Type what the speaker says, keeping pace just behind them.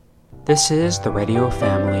This is the Radio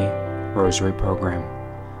Family Rosary Program.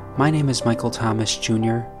 My name is Michael Thomas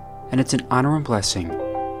Jr., and it's an honor and blessing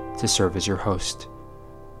to serve as your host.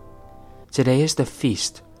 Today is the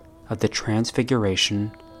feast of the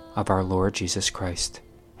Transfiguration of our Lord Jesus Christ,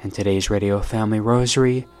 and today's Radio Family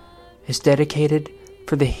Rosary is dedicated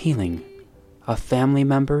for the healing of family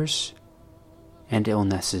members and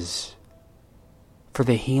illnesses. For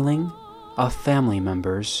the healing of family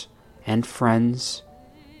members and friends'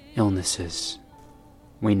 illnesses.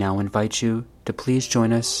 We now invite you to please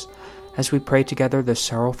join us as we pray together the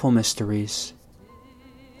sorrowful mysteries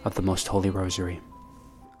of the Most Holy Rosary.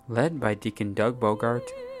 Led by Deacon Doug Bogart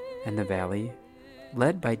and the Valley,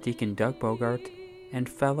 led by Deacon Doug Bogart and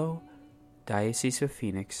fellow Diocese of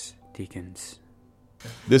Phoenix deacons.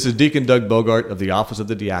 This is Deacon Doug Bogart of the Office of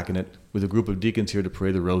the Diaconate with a group of deacons here to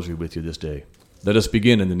pray the Rosary with you this day. Let us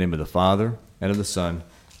begin in the name of the Father, and of the Son,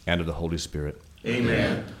 and of the Holy Spirit.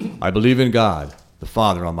 Amen. I believe in God, the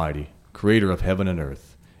Father Almighty, creator of heaven and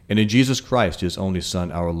earth, and in Jesus Christ, his only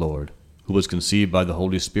Son, our Lord, who was conceived by the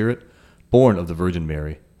Holy Spirit, born of the Virgin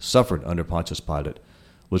Mary, suffered under Pontius Pilate,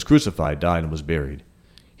 was crucified, died, and was buried.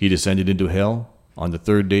 He descended into hell. On the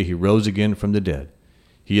third day he rose again from the dead.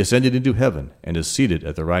 He ascended into heaven, and is seated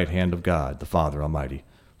at the right hand of God, the Father Almighty.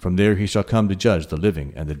 From there he shall come to judge the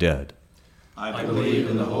living and the dead. I believe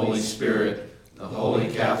in the Holy Spirit, the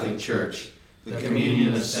Holy Catholic Church, the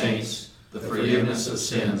communion of saints, the forgiveness of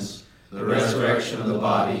sins, the resurrection of the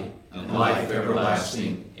body, and life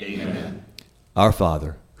everlasting. Amen. Our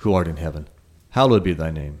Father, who art in heaven, hallowed be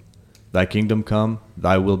thy name. Thy kingdom come,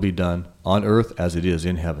 thy will be done, on earth as it is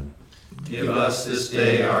in heaven. Give us this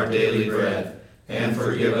day our daily bread, and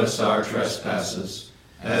forgive us our trespasses,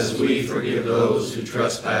 as we forgive those who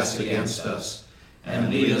trespass against us.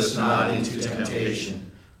 And lead us not into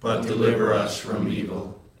temptation, but deliver us from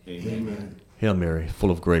evil. Amen. Hail Mary,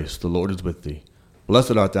 full of grace, the Lord is with thee.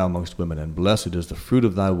 Blessed art thou amongst women, and blessed is the fruit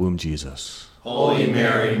of thy womb, Jesus. Holy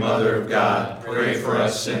Mary, Mother of God, pray for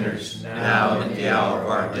us sinners, now and at the hour of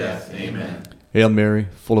our death. Amen. Hail Mary,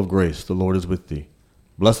 full of grace, the Lord is with thee.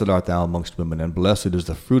 Blessed art thou amongst women, and blessed is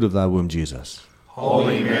the fruit of thy womb, Jesus.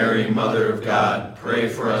 Holy Mary, Mother of God, pray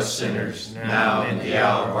for us sinners, now and at the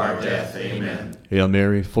hour of our death. Amen. Hail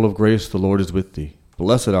Mary, full of grace, the Lord is with thee.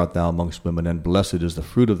 Blessed art thou amongst women, and blessed is the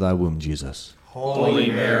fruit of thy womb, Jesus. Holy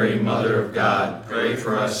Mary, Mother of God, pray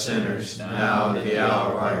for us sinners, now and at the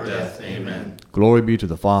hour of our death. Amen. Glory be to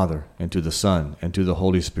the Father, and to the Son, and to the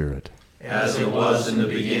Holy Spirit. As it was in the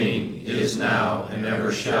beginning, is now, and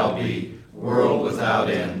ever shall be, world without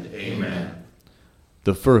end. Amen.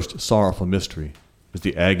 The first sorrowful mystery is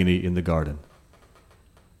the agony in the garden.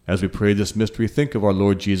 As we pray this mystery, think of our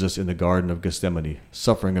Lord Jesus in the Garden of Gethsemane,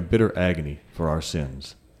 suffering a bitter agony for our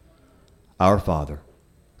sins. Our Father,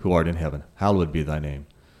 who art in heaven, hallowed be thy name.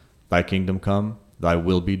 Thy kingdom come, thy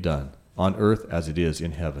will be done, on earth as it is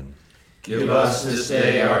in heaven. Give us this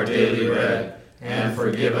day our daily bread, and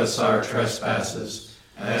forgive us our trespasses,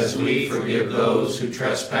 as we forgive those who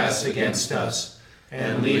trespass against us.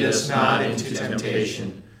 And lead us not into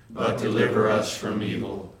temptation, but deliver us from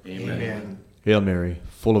evil. Amen. Hail Mary,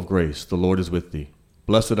 full of grace, the Lord is with thee.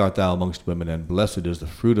 Blessed art thou amongst women, and blessed is the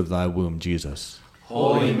fruit of thy womb, Jesus.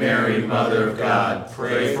 Holy Mary, Mother of God,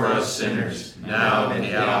 pray for us sinners, now and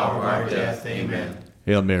at the hour of our death. Amen.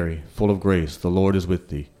 Hail Mary, full of grace, the Lord is with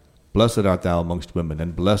thee. Blessed art thou amongst women,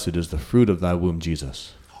 and blessed is the fruit of thy womb,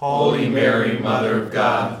 Jesus. Holy Mary, Mother of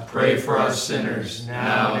God, pray for us sinners,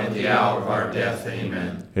 now and at the hour of our death.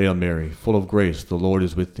 Amen. Hail Mary, full of grace, the Lord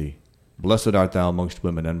is with thee. Blessed art thou amongst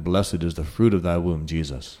women, and blessed is the fruit of thy womb,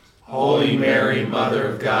 Jesus. Holy Mary, Mother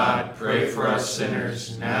of God, pray for us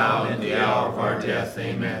sinners, now and at the hour of our death.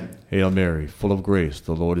 Amen. Hail Mary, full of grace,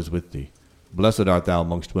 the Lord is with thee. Blessed art thou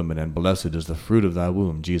amongst women, and blessed is the fruit of thy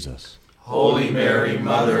womb, Jesus. Holy Mary,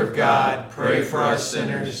 Mother of God, pray for us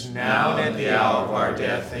sinners, now and at the hour of our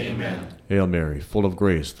death. Amen. Hail Mary, full of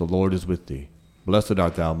grace, the Lord is with thee. Blessed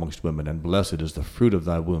art thou amongst women, and blessed is the fruit of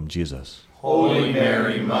thy womb, Jesus. Holy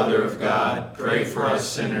Mary, Mother of God, pray for us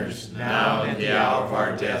sinners, now and at the hour of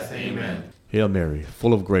our death. Amen. Hail Mary,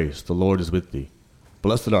 full of grace, the Lord is with thee.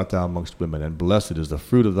 Blessed art thou amongst women, and blessed is the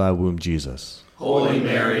fruit of thy womb, Jesus. Holy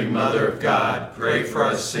Mary, Mother of God, pray for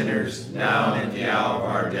us sinners, now and at the hour of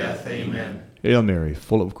our death. Amen. Hail Mary,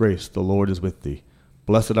 full of grace, the Lord is with thee.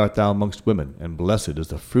 Blessed art thou amongst women, and blessed is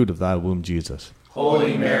the fruit of thy womb, Jesus.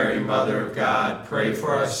 Holy Mary, Mother of God, pray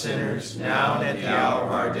for us sinners, now and at the hour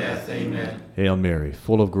of our death. Amen. Hail Mary,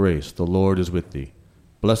 full of grace, the Lord is with thee.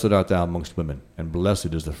 Blessed art thou amongst women, and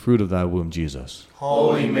blessed is the fruit of thy womb, Jesus.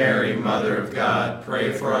 Holy Mary, Mother of God,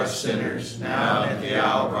 pray for us sinners, now and at the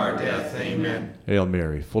hour of our death. Amen. Hail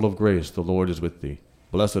Mary, full of grace, the Lord is with thee.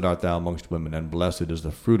 Blessed art thou amongst women, and blessed is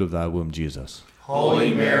the fruit of thy womb, Jesus.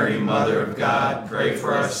 Holy Mary, Mother of God, pray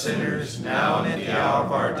for us sinners, now and at the hour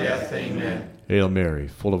of our death. Amen. Hail Mary,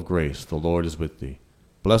 full of grace, the Lord is with thee.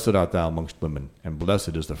 Blessed art thou amongst women, and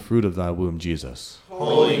blessed is the fruit of thy womb, Jesus.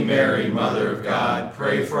 Holy Mary, Mother of God,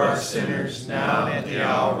 pray for us sinners, now and at the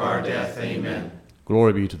hour of our death. Amen.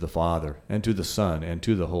 Glory be to the Father, and to the Son, and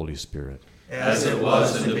to the Holy Spirit. As it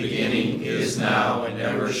was in the beginning, is now, and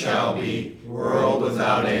ever shall be, world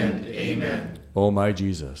without end. Amen. O my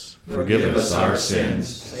Jesus, Forgive us our sins,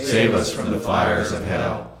 save us from the fires of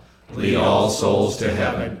hell. Lead all souls to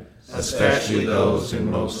heaven, especially those in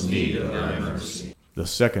most need of thy mercy. The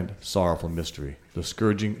second sorrowful mystery, the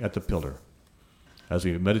scourging at the pillar. As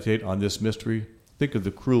we meditate on this mystery, think of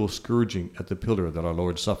the cruel scourging at the pillar that our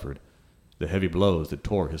Lord suffered, the heavy blows that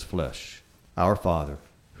tore his flesh. Our Father,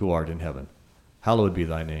 who art in heaven, hallowed be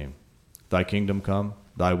thy name. Thy kingdom come,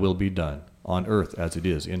 thy will be done, on earth as it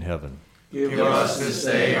is in heaven. Give us this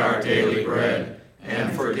day our daily bread,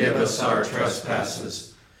 and forgive us our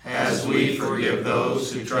trespasses, as we forgive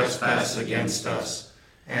those who trespass against us.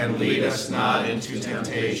 And lead us not into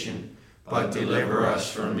temptation, but deliver us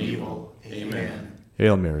from evil. Amen.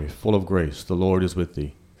 Hail Mary, full of grace, the Lord is with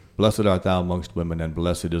thee. Blessed art thou amongst women, and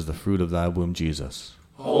blessed is the fruit of thy womb, Jesus.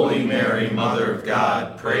 Holy Mary, Mother of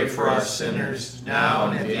God, pray for us sinners, now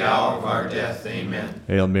and at the hour of our death. Amen.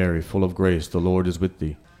 Hail Mary, full of grace, the Lord is with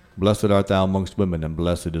thee. Blessed art thou amongst women, and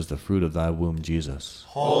blessed is the fruit of thy womb, Jesus.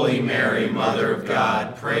 Holy Mary, Mother of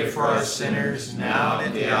God, pray for us sinners, now and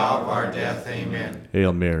at the hour of our death. Amen.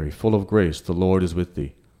 Hail Mary, full of grace, the Lord is with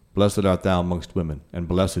thee. Blessed art thou amongst women, and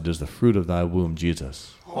blessed is the fruit of thy womb,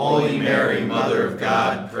 Jesus. Holy Mary, Mother of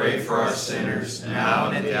God, pray for us sinners, now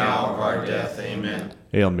and at the hour of our death. Amen.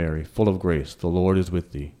 Hail Mary, full of grace, the Lord is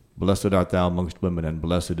with thee. Blessed art thou amongst women, and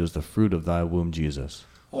blessed is the fruit of thy womb, Jesus.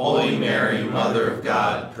 Holy Mary, Mother of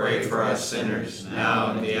God, pray for us sinners,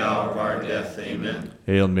 now and at the hour of our death. Amen.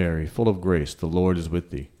 Hail Mary, full of grace, the Lord is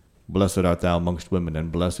with thee. Blessed art thou amongst women, and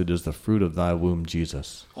blessed is the fruit of thy womb,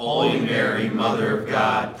 Jesus. Holy Mary, Mother of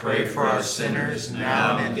God, pray for us sinners,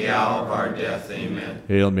 now and at the hour of our death. Amen.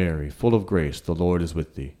 Hail Mary, full of grace, the Lord is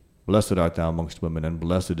with thee. Blessed art thou amongst women, and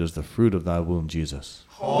blessed is the fruit of thy womb, Jesus.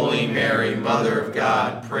 Holy Mary, Mother of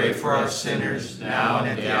God, pray for us sinners, now and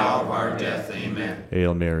at the hour of our death. Amen.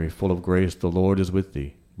 Hail Mary, full of grace, the Lord is with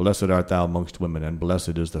thee. Blessed art thou amongst women, and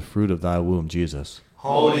blessed is the fruit of thy womb, Jesus.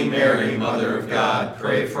 Holy Mary, Mother of God,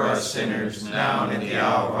 pray for us sinners, now and at the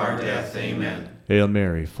hour of our death. Amen. Hail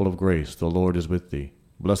Mary, full of grace, the Lord is with thee.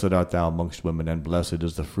 Blessed art thou amongst women, and blessed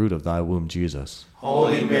is the fruit of thy womb, Jesus.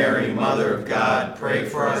 Holy Mary, Mother of God, pray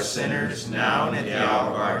for us sinners, now and at the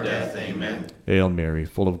hour of our death. Amen. Hail Mary,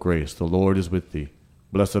 full of grace, the Lord is with thee.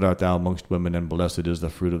 Blessed art thou amongst women, and blessed is the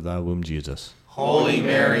fruit of thy womb, Jesus. Holy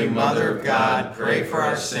Mary, Mother of God, pray for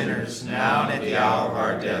us sinners, now and at the hour of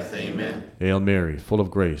our death. Amen. Hail Mary, full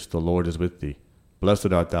of grace, the Lord is with thee.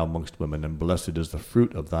 Blessed art thou amongst women, and blessed is the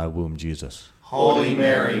fruit of thy womb, Jesus. Holy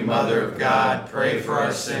Mary, Mother of God, pray for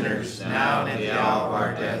us sinners, now and at the hour of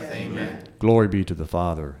our death. Amen. Glory be to the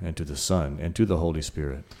Father, and to the Son, and to the Holy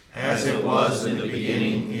Spirit. As it was in the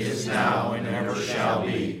beginning, is now, and ever shall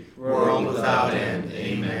be, world without end.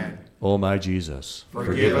 Amen. O my Jesus,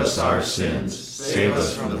 Forgive us our sins, save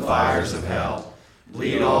us from the fires of hell.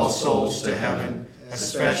 Lead all souls to heaven,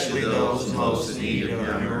 especially those most in need of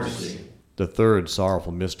your mercy. the third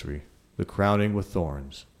sorrowful mystery, the crowning with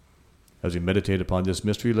thorns. As we meditate upon this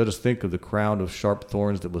mystery, let us think of the crown of sharp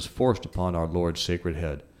thorns that was forced upon our Lord's sacred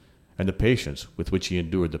head, and the patience with which he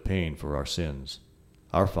endured the pain for our sins.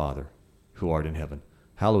 Our Father, who art in heaven,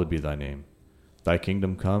 hallowed be thy name. Thy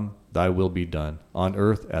kingdom come, thy will be done, on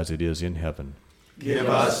earth as it is in heaven. Give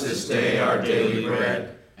us this day our daily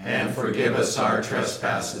bread, and forgive us our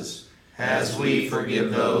trespasses, as we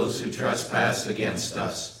forgive those who trespass against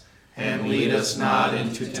us. And lead us not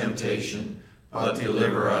into temptation, but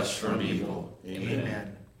deliver us from evil.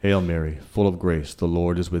 Amen. Hail Mary, full of grace, the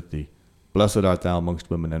Lord is with thee. Blessed art thou amongst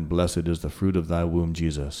women, and blessed is the fruit of thy womb,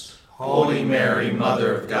 Jesus. Holy Mary,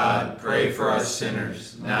 Mother of God, pray for us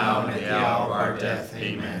sinners, now and at the hour of our death.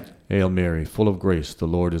 Amen. Hail Mary, full of grace, the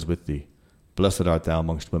Lord is with thee. Blessed art thou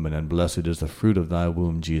amongst women, and blessed is the fruit of thy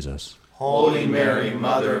womb, Jesus. Holy Mary,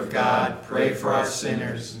 Mother of God, pray for us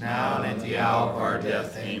sinners, now and at the hour of our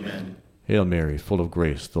death. Amen. Hail Mary, full of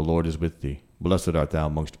grace, the Lord is with thee. Blessed art thou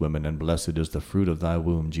amongst women, and blessed is the fruit of thy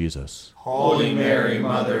womb, Jesus. Holy Mary,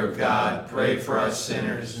 Mother of God, pray for us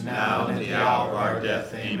sinners, now and at the hour of our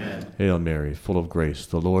death. Amen. Hail Mary, full of grace,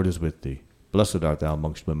 the Lord is with thee. Blessed art thou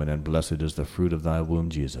amongst women, and blessed is the fruit of thy womb,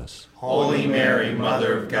 Jesus. Holy Mary,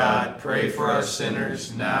 Mother of God, pray for us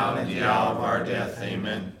sinners, now and at the hour of our death.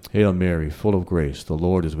 Amen. Hail Mary, full of grace, the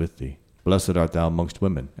Lord is with thee. Blessed art thou amongst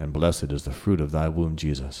women, and blessed is the fruit of thy womb,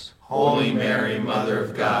 Jesus. Holy Mary, Mother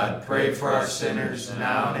of God, pray for us sinners,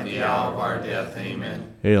 now and at the hour of our death.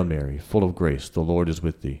 Amen. Hail Mary, full of grace, the Lord is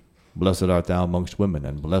with thee. Blessed art thou amongst women,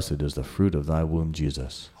 and blessed is the fruit of thy womb,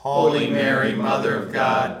 Jesus. Holy Mary, Mother of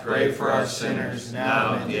God, pray for us sinners,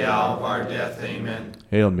 now and at the hour of our death. Amen.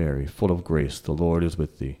 Hail Mary, full of grace, the Lord is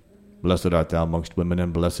with thee. Blessed art thou amongst women,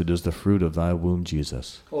 and blessed is the fruit of thy womb,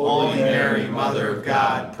 Jesus. Holy Mary, Mother of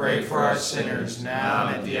God, pray for us sinners, now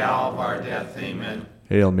and at the hour of our death. Amen.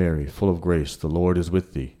 Hail Mary, full of grace, the Lord is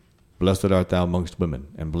with thee. Blessed art thou amongst women,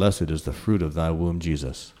 and blessed is the fruit of thy womb,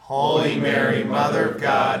 Jesus. Holy Mary, Mother of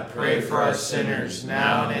God, pray for us sinners,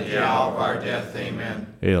 now and at the hour of our death.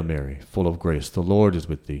 Amen. Hail Mary, full of grace, the Lord is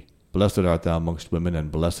with thee. Blessed art thou amongst women,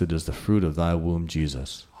 and blessed is the fruit of thy womb,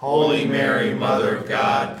 Jesus. Holy Mary, Mother of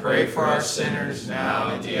God, pray for us sinners, now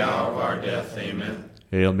and at the hour of our death. Amen.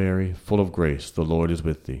 Hail Mary, full of grace, the Lord is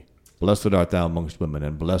with thee. Blessed art thou amongst women,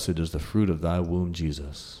 and blessed is the fruit of thy womb,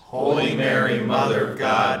 Jesus. Holy Mary, Mother of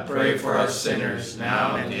God, pray for us sinners,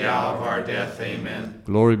 now and at the hour of our death. Amen.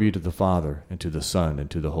 Glory be to the Father, and to the Son, and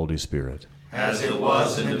to the Holy Spirit. As it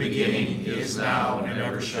was in the beginning, is now, and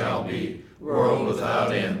ever shall be, world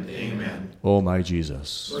without end. Amen. O my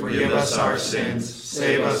Jesus, forgive us our sins,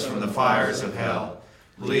 save us from the fires of hell,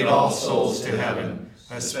 lead all souls to heaven,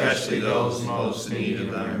 especially those most in need of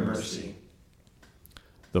thy mercy.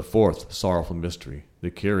 The fourth sorrowful mystery, the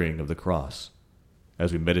carrying of the cross.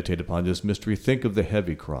 As we meditate upon this mystery, think of the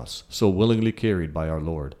heavy cross so willingly carried by our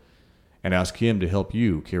Lord, and ask Him to help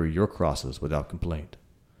you carry your crosses without complaint.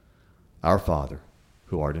 Our Father,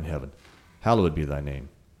 who art in heaven, hallowed be thy name.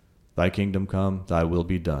 Thy kingdom come, thy will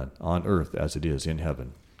be done, on earth as it is in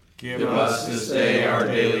heaven. Give us this day our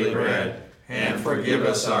daily bread, and forgive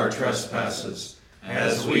us our trespasses,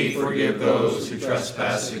 as we forgive those who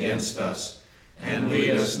trespass against us. And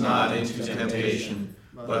lead us not into temptation,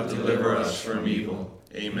 but deliver us from evil.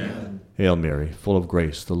 Amen. Hail Mary, full of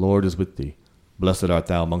grace, the Lord is with thee. Blessed art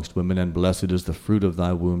thou amongst women, and blessed is the fruit of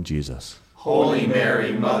thy womb, Jesus. Holy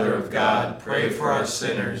Mary, Mother of God, pray for us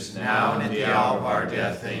sinners, now and at the hour of our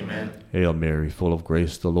death. Amen. Hail Mary, full of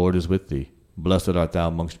grace, the Lord is with thee. Blessed art thou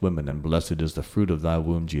amongst women, and blessed is the fruit of thy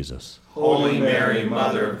womb, Jesus. Holy Mary,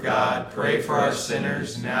 Mother of God, pray for us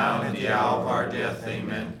sinners, now and at the hour of our death.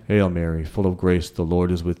 Amen. Hail Mary, full of grace, the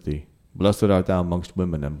Lord is with thee. Blessed art thou amongst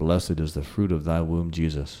women, and blessed is the fruit of thy womb,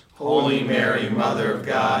 Jesus. Holy Mary, Mother of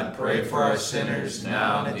God, pray for us sinners,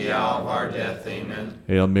 now and at the hour of our death. Amen.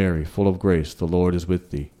 Hail Mary, full of grace, the Lord is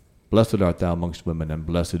with thee. Blessed art thou amongst women, and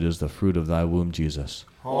blessed is the fruit of thy womb, Jesus.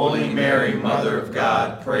 Holy Mary, Mother of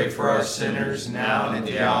God, pray for us sinners, now and at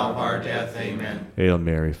the hour of our death. Amen. Hail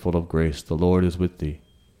Mary, full of grace, the Lord is with thee.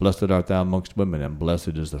 Blessed art thou amongst women, and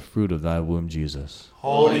blessed is the fruit of thy womb, Jesus.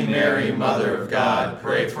 Holy Mary, Mother of God,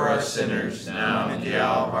 pray for us sinners, now and at the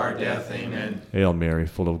hour of our death. Amen. Hail Mary,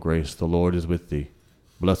 full of grace, the Lord is with thee.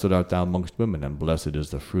 Blessed art thou amongst women, and blessed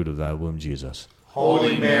is the fruit of thy womb, Jesus.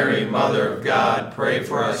 Holy Mary, Mother of God, pray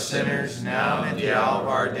for us sinners, now and at the hour of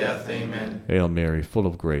our death. Amen. Hail Mary, full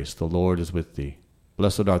of grace, the Lord is with thee.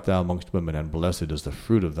 Blessed art thou amongst women, and blessed is the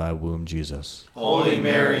fruit of thy womb, Jesus. Holy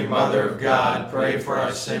Mary, Mother of God, pray for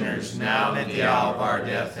us sinners, now and at the hour of our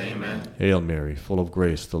death. Amen. Hail Mary, full of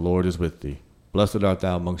grace, the Lord is with thee. Blessed art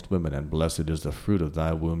thou amongst women, and blessed is the fruit of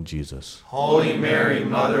thy womb, Jesus. Holy Mary,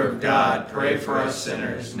 Mother of God, pray for us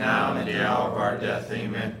sinners, now and at the hour of our death.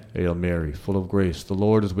 Amen. Hail Mary, full of grace, the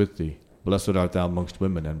Lord is with thee. Blessed art thou amongst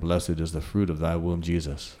women, and blessed is the fruit of thy womb,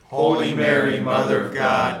 Jesus. Holy Mary, Mother of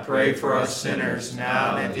God, pray for us sinners,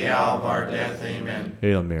 now and at the hour of our death. Amen.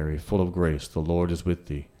 Hail Mary, full of grace, the Lord is with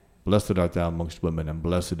thee. Blessed art thou amongst women, and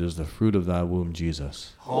blessed is the fruit of thy womb,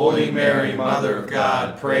 Jesus. Holy Mary, Mother of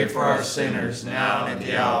God, pray for us sinners, now and at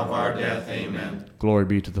the hour of our death. Amen. Glory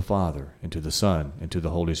be to the Father, and to the Son, and to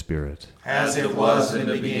the Holy Spirit. As it was in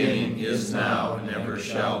the beginning, is now, and ever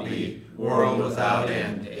shall be, world without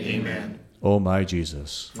end. Amen. O my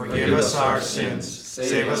Jesus, forgive us our sins,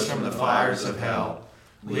 save us from the fires of hell,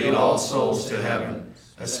 lead all souls to heaven,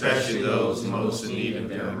 especially those most in need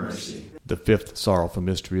of your mercy. The fifth sorrowful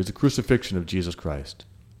mystery is the crucifixion of Jesus Christ.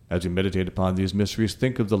 As we meditate upon these mysteries,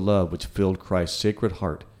 think of the love which filled Christ's sacred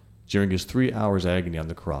heart during his 3 hours agony on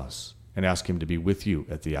the cross, and ask him to be with you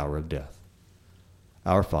at the hour of death.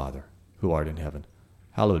 Our Father, who art in heaven,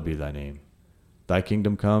 hallowed be thy name. Thy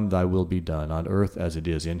kingdom come, thy will be done, on earth as it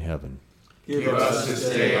is in heaven. Give us this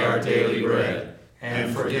day our daily bread,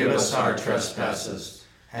 and forgive us our trespasses,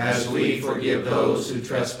 as we forgive those who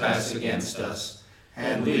trespass against us.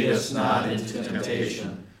 And lead us not into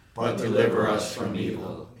temptation, but deliver us from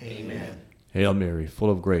evil. Amen. Hail Mary, full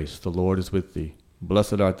of grace, the Lord is with thee.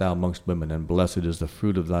 Blessed art thou amongst women, and blessed is the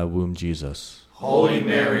fruit of thy womb, Jesus. Holy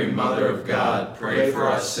Mary, Mother of God, pray for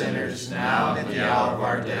us sinners, now and at the hour of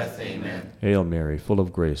our death. Amen. Hail Mary, full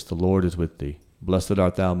of grace, the Lord is with thee. Blessed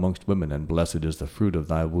art thou amongst women, and blessed is the fruit of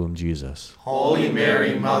thy womb, Jesus. Holy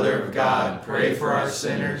Mary, Mother of God, pray for us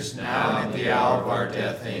sinners, now and at the hour of our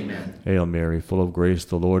death. Amen. Hail Mary, full of grace,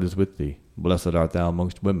 the Lord is with thee. Blessed art thou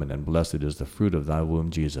amongst women, and blessed is the fruit of thy womb,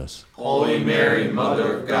 Jesus. Holy Mary,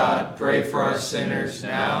 Mother of God, pray for us sinners,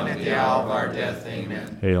 now and at the hour of our death.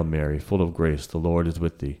 Amen. Hail Mary, full of grace, the Lord is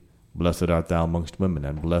with thee. Blessed art thou amongst women,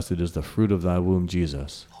 and blessed is the fruit of thy womb,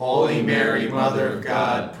 Jesus. Holy Mary, Mother of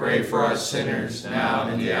God, pray for us sinners, now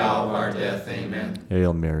and at the hour of our death. Amen.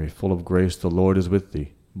 Hail Mary, full of grace, the Lord is with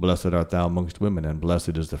thee. Blessed art thou amongst women, and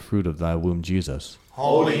blessed is the fruit of thy womb, Jesus.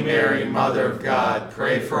 Holy Mary, Mother of God,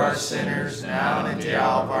 pray for us sinners, now and at the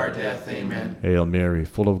hour of our death. Amen. Hail Mary,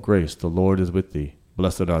 full of grace, the Lord is with thee.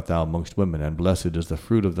 Blessed art thou amongst women, and blessed is the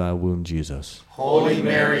fruit of thy womb, Jesus. Holy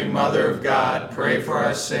Mary, Mother of God, pray for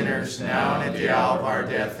us sinners, now and at the hour of our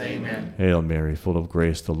death. Amen. Hail Mary, full of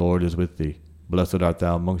grace, the Lord is with thee. Blessed art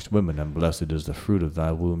thou amongst women, and blessed is the fruit of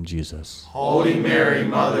thy womb, Jesus. Holy Mary,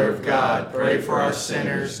 Mother of God, pray for us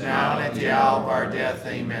sinners, now and at the hour of our death.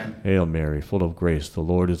 Amen. Hail Mary, full of grace, the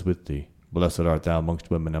Lord is with thee. Blessed art thou amongst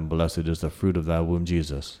women, and blessed is the fruit of thy womb,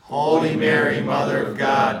 Jesus. Holy Mary, Mother of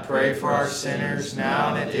God, pray for us sinners,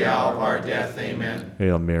 now and at the hour of our death. Amen.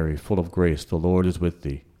 Hail Mary, full of grace, the Lord is with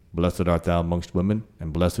thee. Blessed art thou amongst women,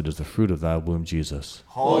 and blessed is the fruit of thy womb, Jesus.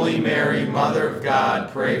 Holy Mary, Mother of God,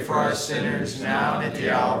 pray for us sinners, now and at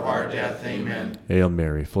the hour of our death. Amen. Hail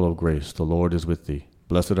Mary, full of grace, the Lord is with thee.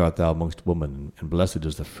 Blessed art thou amongst women, and blessed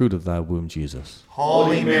is the fruit of thy womb, Jesus.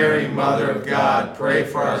 Holy Mary, Mother of God, pray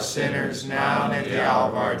for us sinners, now and at the hour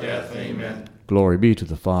of our death. Amen. Glory be to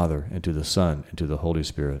the Father, and to the Son, and to the Holy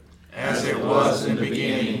Spirit. As it was in the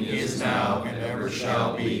beginning, is now, and ever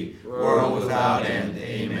shall be, world without end.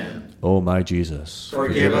 Amen. O my Jesus,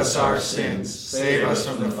 Forgive us our sins, save us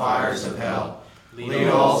from the fires of hell. Lead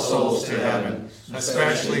all souls to heaven,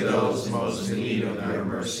 especially those most in need of your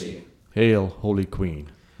mercy. Hail, Holy Queen,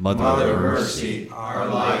 Mother Mother of of mercy. mercy, our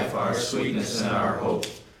life, our sweetness, and our hope.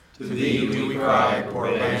 To thee do we cry,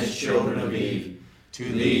 poor banished children of Eve. To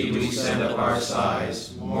thee do we send up our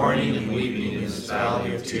sighs, mourning and weeping in this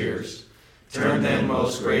valley of tears. Turn then,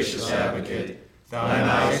 most gracious Advocate, thine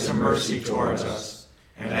eyes of mercy towards us,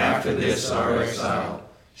 and after this our exile,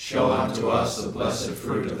 show unto us the blessed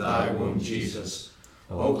fruit of thy womb, Jesus.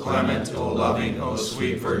 O clement, O loving, O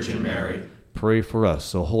sweet Virgin Mary, Pray for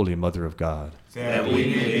us, O Holy Mother of God. that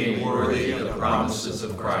we may be worthy of the promises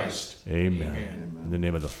of Christ. Amen. In the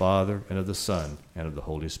name of the Father, and of the Son, and of the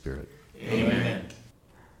Holy Spirit. Amen.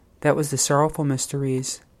 That was the Sorrowful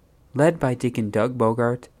Mysteries, led by Deacon Doug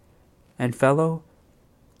Bogart and fellow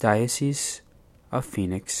Diocese of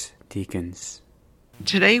Phoenix deacons.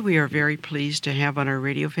 Today we are very pleased to have on our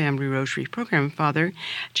Radio Family Rosary program Father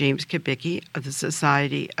James Kubicki of the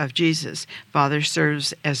Society of Jesus. Father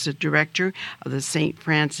serves as the director of the St.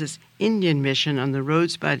 Francis Indian Mission on the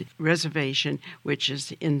Rosebud Reservation, which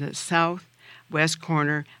is in the southwest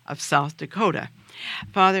corner of South Dakota.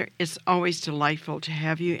 Father, it's always delightful to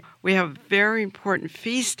have you. We have a very important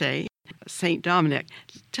feast day, St. Dominic.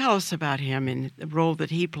 Tell us about him and the role that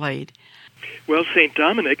he played. Well, St.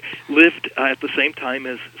 Dominic lived at the same time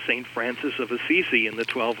as St. Francis of Assisi in the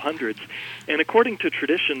 1200s. And according to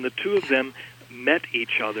tradition, the two of them met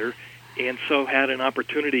each other and so had an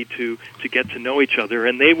opportunity to get to know each other.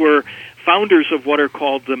 And they were founders of what are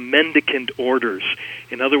called the mendicant orders.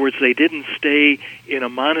 In other words, they didn't stay in a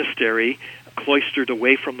monastery cloistered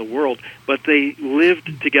away from the world, but they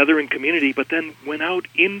lived together in community, but then went out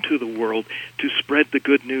into the world to spread the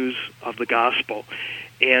good news of the gospel.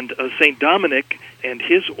 And St. Dominic and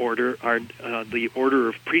his order are the order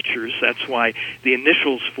of preachers. That's why the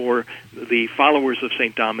initials for the followers of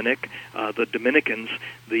St. Dominic, the Dominicans,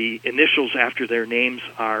 the initials after their names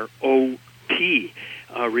are O.P.,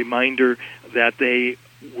 a reminder that they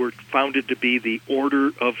were founded to be the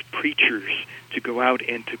order of preachers, to go out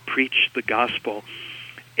and to preach the gospel.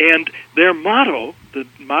 And their motto, the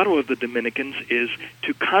motto of the Dominicans, is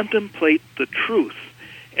to contemplate the truth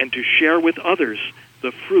and to share with others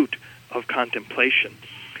the fruit of contemplation.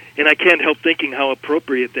 And I can't help thinking how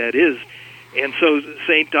appropriate that is. And so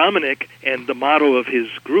St. Dominic and the motto of his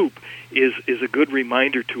group is a good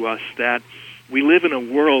reminder to us that we live in a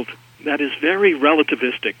world that is very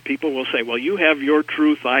relativistic. People will say, well, you have your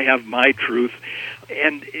truth, I have my truth.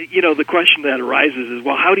 And, the question that arises is,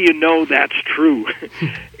 well, how do you know that's true?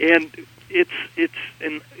 And it's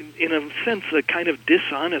in a sense a kind of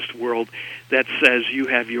dishonest world that says you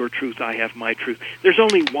have your truth, I have my truth. There's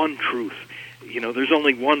only one truth. There's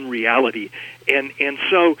only one reality. And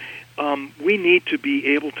so we need to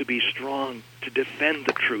be able to be strong to defend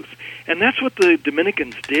the truth. And that's what the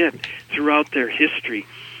Dominicans did throughout their history.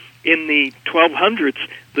 In the 1200s,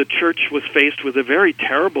 the church was faced with a very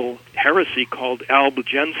terrible heresy called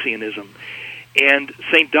Albigensianism. And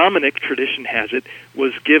St. Dominic, tradition has it,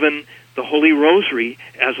 was given the Holy Rosary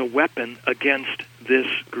as a weapon against this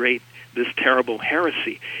terrible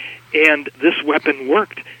heresy. And this weapon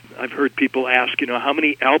worked. I've heard people ask, how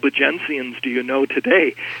many Albigensians do you know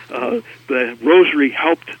today? The Rosary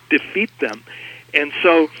helped defeat them. And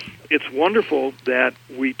so it's wonderful that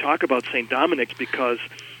we talk about St. Dominic because,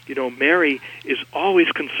 Mary is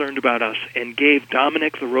always concerned about us and gave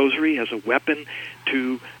Dominic the Rosary as a weapon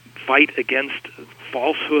to fight against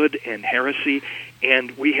falsehood and heresy.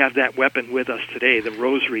 And we have that weapon with us today, the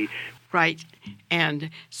Rosary. Right. And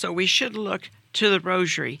so we should look to the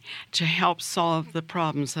Rosary to help solve the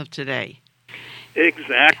problems of today.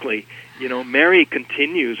 Exactly. Mary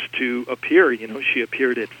continues to appear. She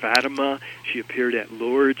appeared at Fatima, she appeared at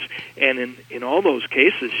Lourdes, and in all those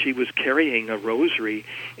cases she was carrying a rosary,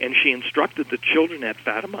 and she instructed the children at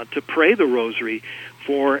Fatima to pray the rosary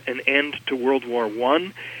for an end to World War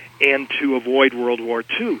I and to avoid World War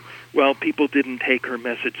II. Well, people didn't take her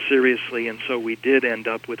message seriously, and so we did end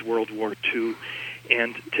up with World War II.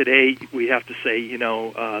 And today we have to say,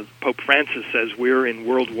 Pope Francis says we're in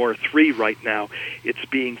World War III right now. It's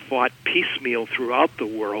being fought piecemeal throughout the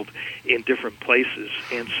world in different places.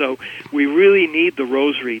 And so we really need the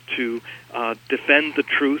Rosary to defend the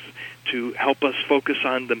truth, to help us focus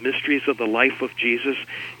on the mysteries of the life of Jesus,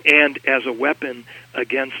 and as a weapon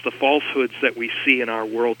against the falsehoods that we see in our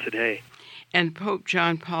world today. And Pope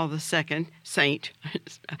John Paul II, Saint,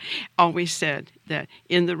 always said that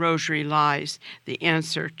in the Rosary lies the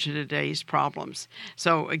answer to today's problems.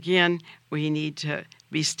 So again, we need to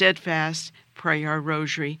be steadfast, pray our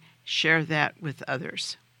Rosary, share that with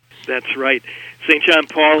others. That's right. St. John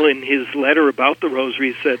Paul, in his letter about the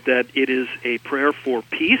Rosary, said that it is a prayer for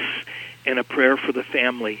peace and a prayer for the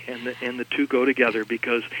family, and the two go together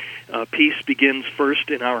because peace begins first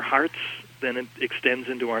in our hearts, then it extends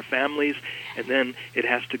into our families, and then it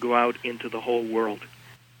has to go out into the whole world.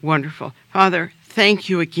 Wonderful. Father, thank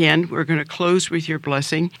you again. We're going to close with your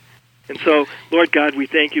blessing. And so, Lord God, we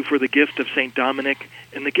thank you for the gift of St. Dominic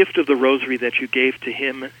and the gift of the Rosary that you gave to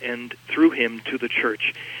him and through him to the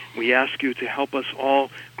Church. We ask you to help us all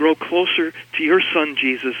grow closer to your Son,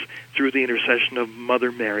 Jesus, through the intercession of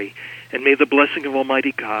Mother Mary. And may the blessing of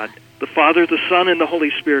Almighty God, the Father, the Son, and the Holy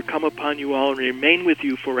Spirit come upon you all and remain with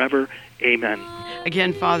you forever. Amen.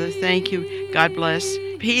 Again, Father, thank you. God bless.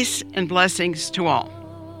 Peace and blessings to all.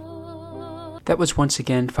 That was once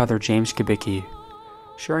again Father James Kubicki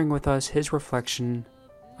sharing with us his reflection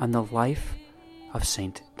on the life of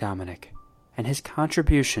St. Dominic and his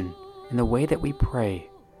contribution in the way that we pray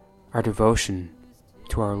our devotion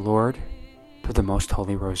to our Lord through the Most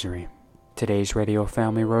Holy Rosary. Today's Radio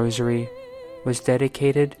Family Rosary was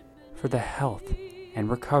dedicated for the health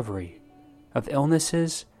and recovery of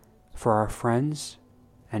illnesses for our friends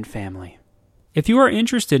and family. If you are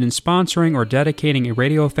interested in sponsoring or dedicating a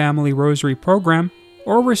Radio Family Rosary program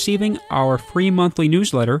or receiving our free monthly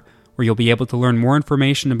newsletter where you'll be able to learn more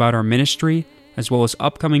information about our ministry as well as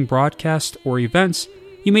upcoming broadcasts or events,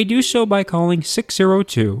 you may do so by calling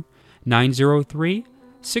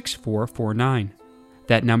 602-903-6449.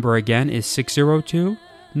 That number again is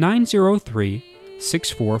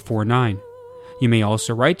 602-903-6449. You may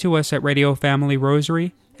also write to us at Radio Family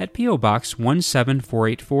Rosary at P.O. Box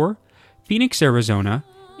 17484, Phoenix, Arizona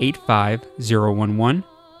 85011,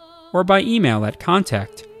 or by email at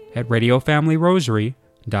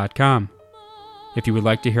contact@radiofamilyrosary.com. If you would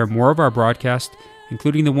like to hear more of our broadcast,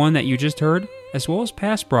 including the one that you just heard, as well as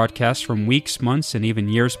past broadcasts from weeks, months, and even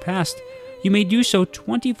years past, you may do so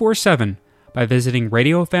 24/7 by visiting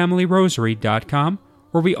radiofamilyrosary.com,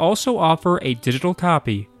 where we also offer a digital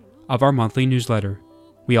copy of our monthly newsletter.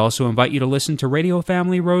 We also invite you to listen to Radio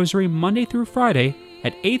Family Rosary Monday through Friday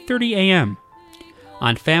at 8:30 a.m.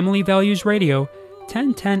 on Family Values Radio,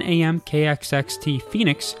 1010 a.m. KXXT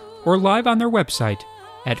Phoenix, or live on their website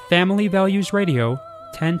at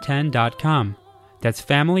familyvaluesradio1010.com. That's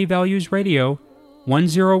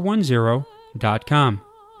familyvaluesradio1010.com.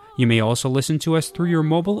 You may also listen to us through your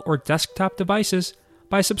mobile or desktop devices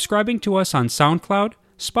by subscribing to us on SoundCloud,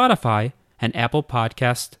 Spotify, and Apple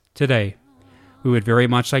Podcasts today. We would very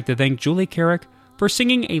much like to thank Julie Carrick for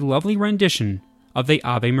singing a lovely rendition of the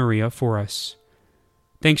Ave Maria for us.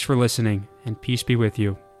 Thanks for listening, and peace be with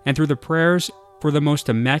you. And through the prayers for the most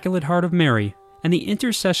immaculate heart of Mary and the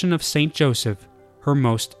intercession of Saint Joseph, her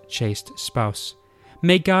most chaste spouse,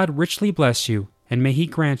 may God richly bless you, and may He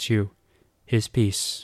grant you His peace.